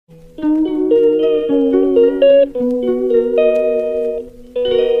Happy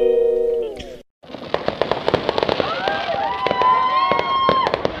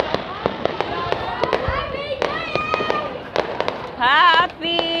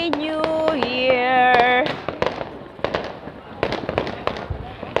New Year!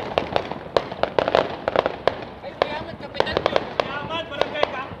 Ay, mayaman, kapitan nyo. Mayaman, barangay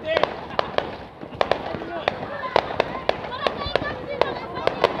captain.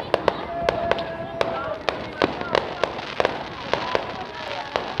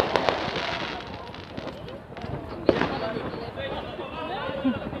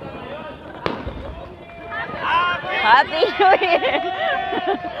 Happy New Year!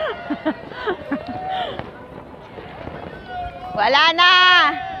 Wala na!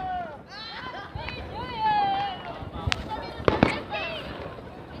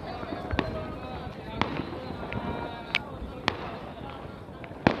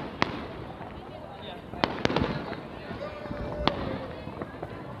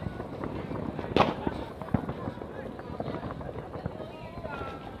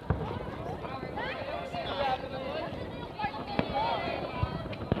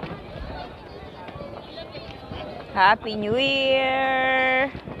 Happy New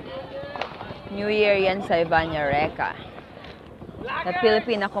Year! New Year yan sa Ibanya Reka. The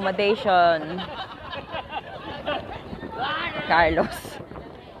Philippine Accommodation. Carlos.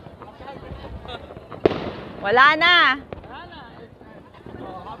 Wala na!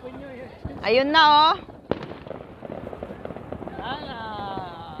 Ayun na oh!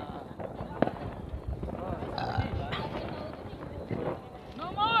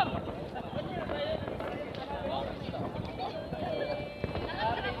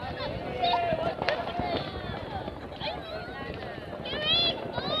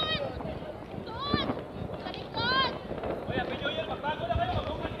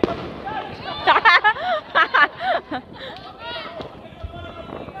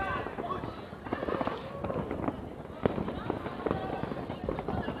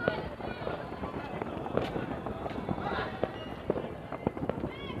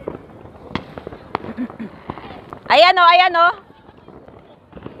 Ayan o, ayan o.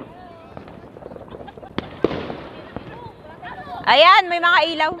 Ayan, may mga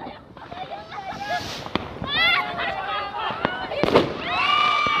ilaw.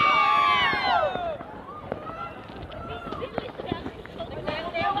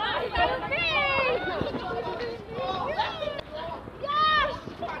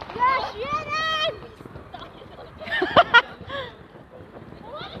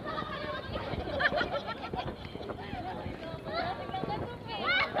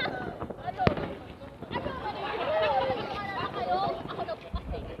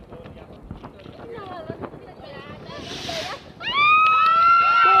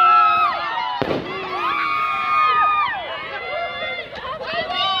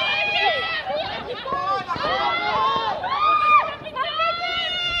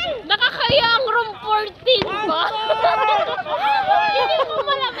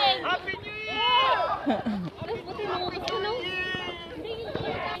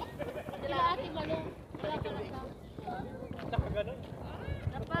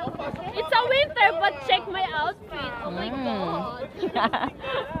 It's a winter, but check my outfit. Oh my God.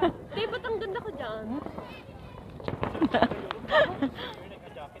 Di ba't ang ganda ko dyan?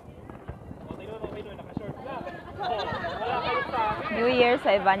 New Year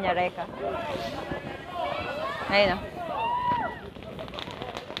sa Ibanya Reka. Ayun o.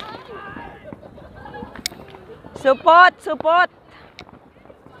 Supot! Supot!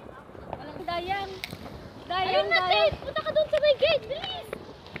 Dayang! Dayang! Dayang! Punta ka doon sa may gate, please!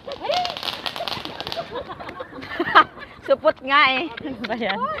 Supot nga eh. Ano ba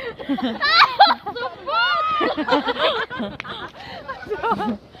yan? Supot!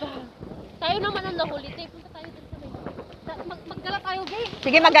 Tayo naman ang nahuli. Punta tayo doon sa may gate. Maggala tayo, gate.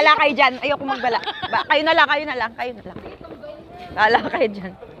 Sige, maggala kayo dyan. Ayoko maggala. Kayo na lang, kayo na lang, kayo na lang. Gala kayo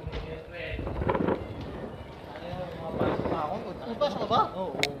dyan. Pasok ka ba?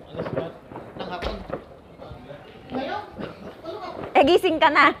 Oo. Alas ba? Nang hapon. Ngayon? Eh, gising ka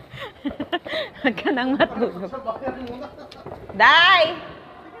na. Huwag ka nang matulog. Day!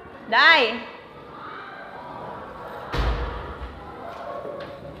 Day!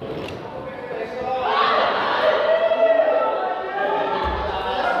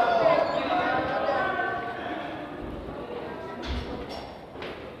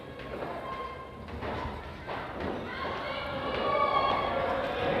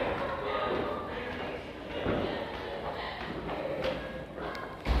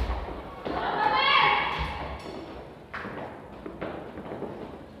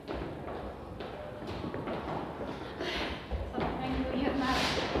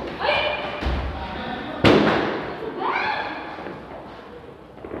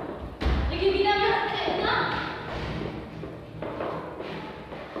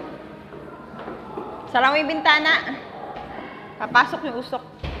 Sara mo yung bintana. Papasok yung usok.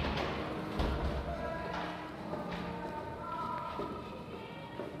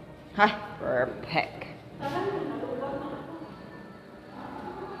 Ay, perfect.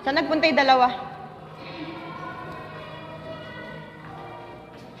 Saan nagpunta yung dalawa?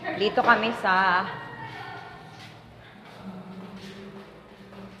 Dito kami sa...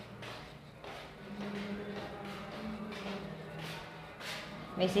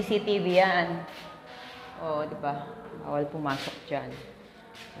 May CCTV yan. Oo, di ba? Bawal pumasok dyan.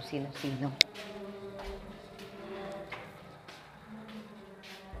 Kung sino-sino.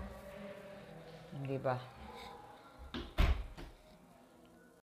 Di ba?